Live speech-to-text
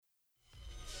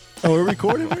Oh, we're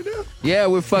recording right now? Yeah,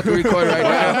 we're fucking recording right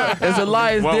now. It's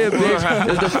Elias did, bitch.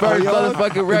 It's the first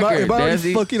motherfucking record, Am I already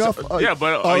Dazzy. fucking off? Yeah,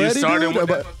 but are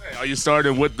you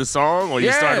starting with the song, or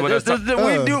you starting with a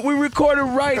song? We recorded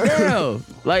right now.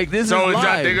 Like this so is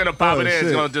live. They're gonna pop it in.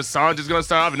 It's gonna song just gonna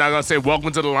start off. You're not gonna say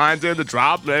welcome to the Lines in the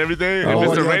drop and everything. Oh, if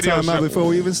it's a radio time show out before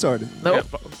we even started. Nope.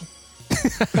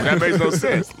 Yeah, that makes no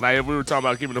sense. Like if we were talking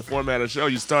about keeping the format of the show,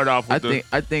 you start off with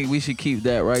I think we should keep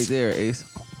that right there, Ace.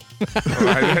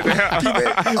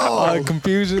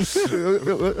 Confusion.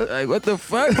 Like what the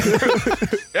fuck?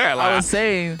 Yeah, like,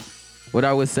 what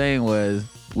I was saying was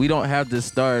we don't have to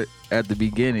start at the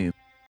beginning.